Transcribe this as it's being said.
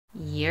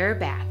We're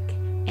back,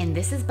 and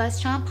this is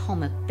BuzzChomp,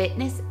 home of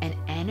fitness and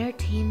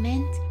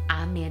entertainment.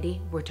 I'm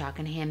Mandy. We're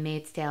talking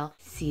Handmaid's Tale,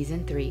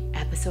 Season 3,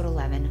 Episode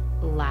 11,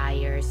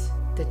 Liars,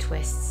 the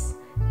twists,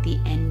 the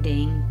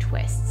ending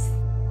twists.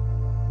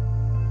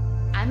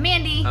 I'm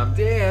Mandy. I'm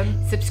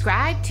Dan.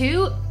 Subscribe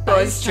to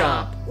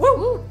BuzzChomp.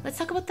 Woo! Let's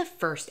talk about the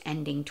first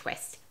ending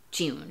twist.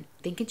 June,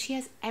 thinking she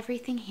has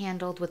everything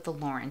handled with the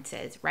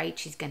Lawrences, right?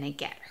 She's gonna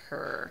get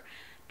her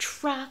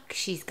truck,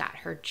 she's got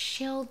her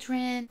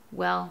children.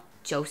 Well,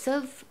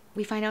 Joseph,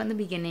 we find out in the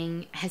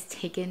beginning, has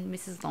taken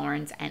Mrs.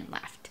 Lawrence and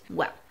left.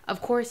 Well, of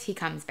course he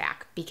comes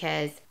back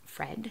because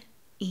Fred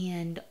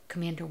and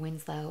Commander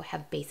Winslow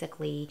have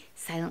basically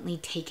silently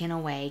taken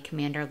away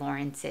Commander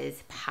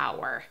Lawrence's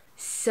power.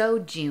 So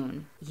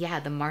June,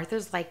 yeah, the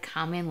Marthas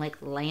come and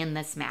laying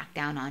the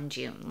smackdown on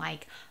June.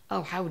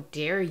 Oh, how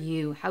dare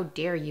you,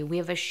 we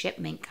have a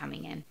shipment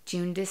coming in.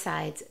 June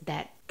decides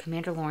that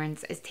Commander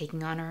Lawrence is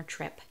taking on her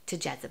trip to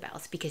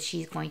Jezebel's because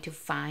she's going to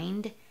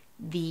find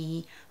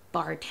the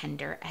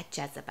bartender at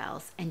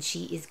Jezebel's and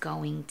she is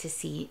going to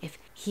see if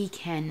he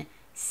can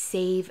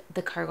save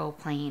the cargo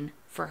plane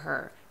for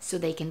her so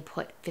they can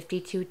put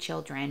 52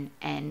 children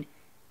and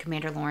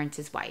Commander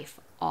Lawrence's wife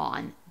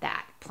on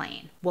that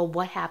plane. Well,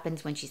 what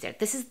happens when she's there?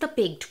 This is the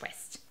big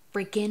twist.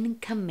 Freaking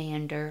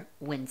Commander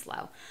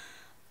Winslow.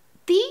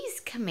 These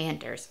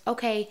commanders,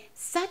 okay,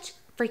 such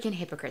freaking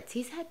hypocrites.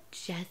 He's at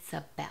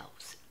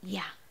Jezebel's.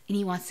 Yeah. And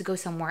he wants to go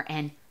somewhere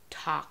and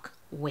talk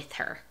with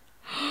her.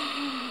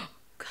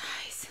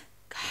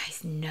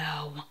 Guys,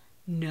 no.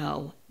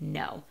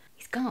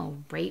 He's gonna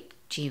rape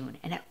June.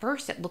 And at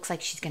first it looks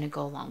like she's gonna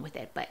go along with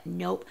it, but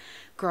nope.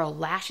 Girl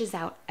lashes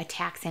out,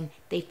 attacks him,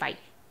 they fight.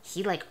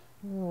 He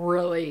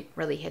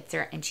really hits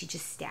her and she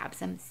just stabs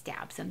him,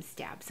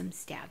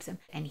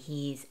 and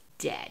he's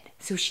dead.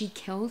 So she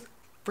kills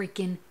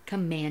freaking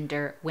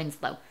Commander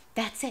Winslow.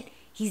 That's it.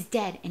 He's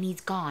dead and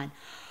he's gone.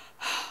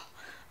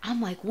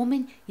 I'm like,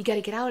 woman, you got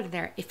to get out of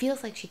there. It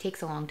feels like she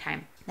takes a long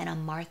time. Then a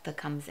Martha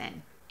comes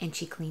in and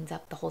she cleans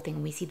up the whole thing.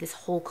 And we see this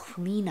whole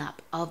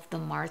cleanup of the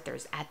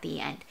Marthas at the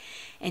end.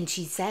 And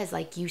she says,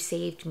 you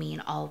saved me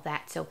and all of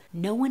that. So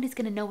no one is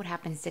going to know what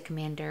happens to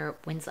Commander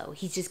Winslow.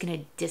 He's just going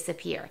to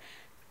disappear.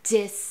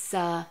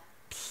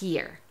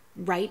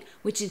 Right?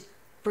 Which is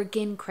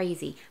friggin'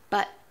 crazy.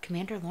 But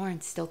Commander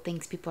Lawrence still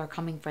thinks people are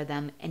coming for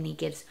them and he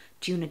gives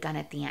June a gun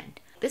at the end.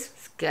 This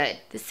was good.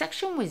 This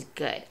section was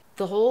good.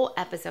 The whole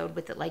episode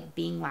with it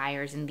being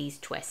liars and these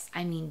twists.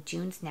 I mean,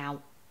 June's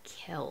now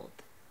killed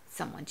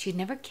someone. She'd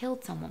never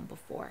killed someone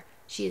before.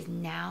 She has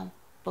now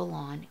full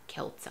on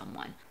killed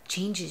someone.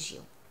 Changes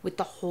you. With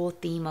the whole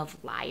theme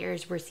of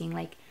liars, we're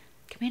seeing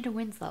Commander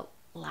Winslow,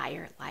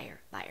 liar.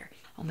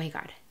 Oh my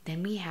God.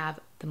 Then we have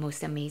the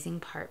most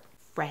amazing part.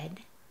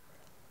 Fred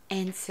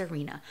and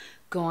Serena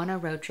go on a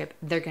road trip.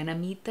 They're gonna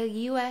meet the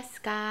US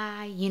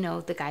guy,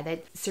 the guy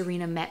that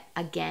Serena met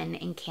again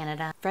in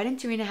Canada. Fred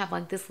and Serena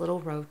have this little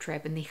road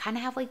trip and they kind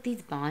of have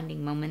these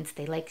bonding moments.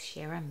 They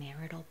share a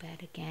marital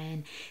bed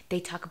again. They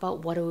talk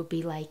about what it would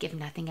be like if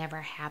nothing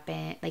ever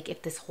happened,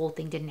 if this whole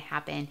thing didn't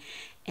happen.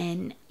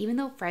 And even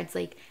though Fred's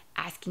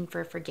asking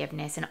for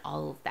forgiveness and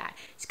all of that,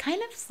 it's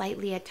kind of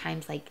slightly at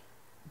times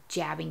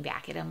jabbing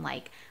back at him,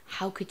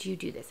 how could you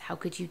do this? How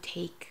could you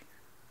take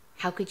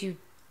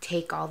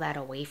all that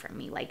away from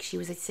me? She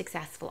was a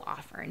successful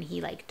offer. And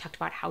he talked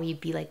about how he'd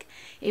be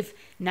if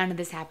none of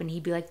this happened,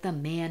 he'd be the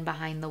man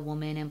behind the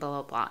woman and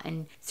blah, blah, blah.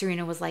 And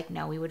Serena was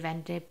no, we would have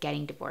ended up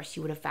getting divorced.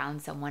 You would have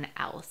found someone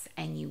else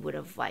and you would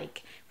have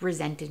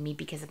resented me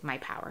because of my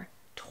power.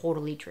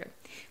 Totally true.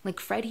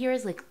 Fred here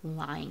is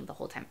lying the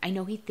whole time. I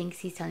know he thinks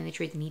he's telling the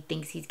truth and he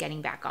thinks he's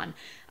getting back on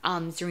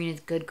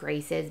Serena's good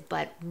graces,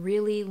 but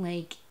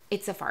really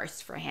it's a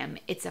farce for him.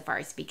 It's a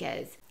farce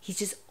because he's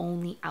just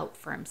only out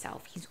for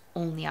himself.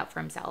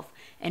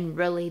 And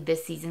really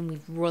this season,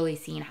 we've really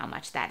seen how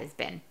much that has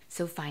been.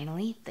 So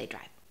finally they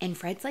drive. And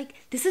Fred's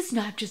this is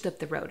not just up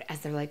the road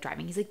as they're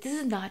driving. He's this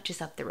is not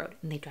just up the road.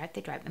 And they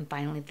drive. And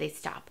finally they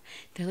stop.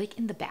 They're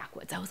in the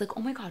backwoods. I was oh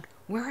my God,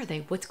 where are they?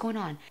 What's going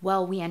on?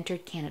 Well, we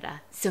entered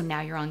Canada. So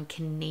now you're on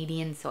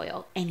Canadian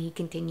soil. And he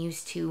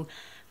continues to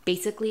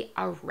basically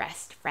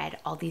arrest Fred.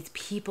 All these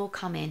people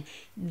come in.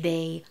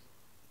 They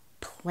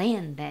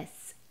planned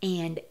this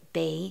and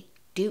they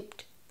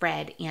duped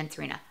Fred and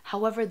Serena.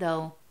 However,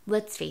 though,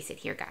 let's face it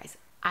here, guys.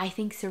 I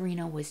think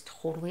Serena was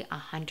totally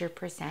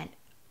 100%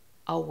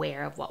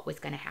 aware of what was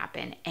going to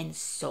happen and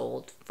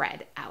sold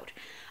Fred out.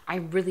 I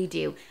really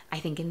do. I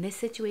think in this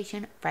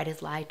situation, Fred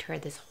has lied to her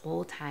this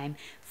whole time.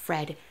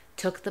 Fred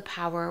took the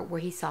power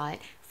where he saw it.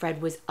 Fred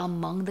was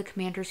among the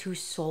commanders who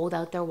sold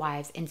out their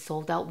wives and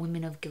sold out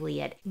women of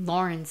Gilead.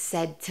 Lawrence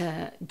said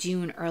to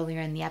June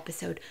earlier in the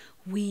episode,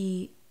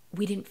 we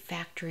didn't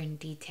factor in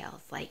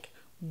details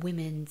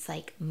women's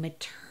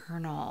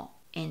maternal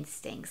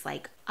instincts,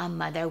 a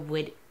mother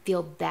would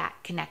feel that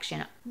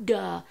connection,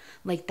 that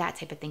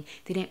type of thing.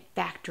 They didn't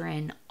factor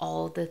in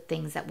all the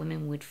things that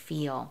women would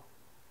feel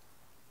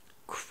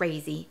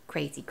crazy,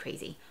 crazy,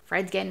 crazy.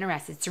 Fred's getting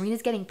arrested.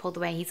 Serena's getting pulled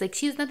away. He's like,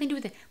 she has nothing to do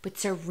with it. But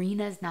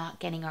Serena's not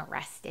getting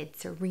arrested.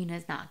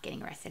 Serena's not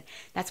getting arrested.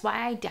 That's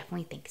why I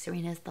definitely think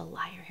Serena's the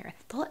liar here.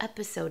 The whole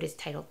episode is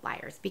titled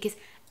Liars because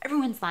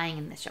everyone's lying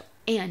in this show.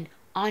 And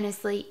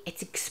honestly,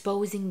 it's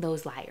exposing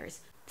those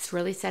liars. It's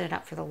really set it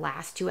up for the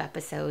last 2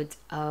 episodes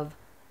of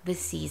the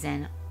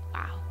season.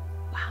 Wow,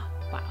 wow,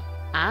 wow.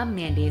 I'm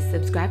Mandy.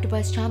 Subscribe to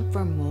BuzzChomp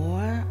for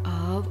more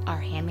of our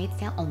Handmaid's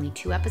Tale. Only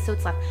 2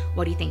 episodes left.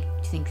 What do you think? Do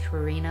you think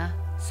Serena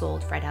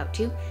sold Fred out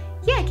too?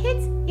 Yeah,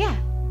 kids. Yeah.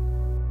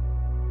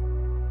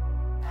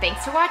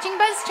 Thanks for watching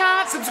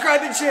BuzzChomp.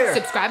 Subscribe and share.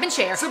 Subscribe and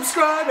share.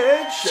 Subscribe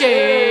and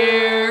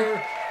share.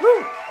 Share.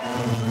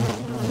 Woo.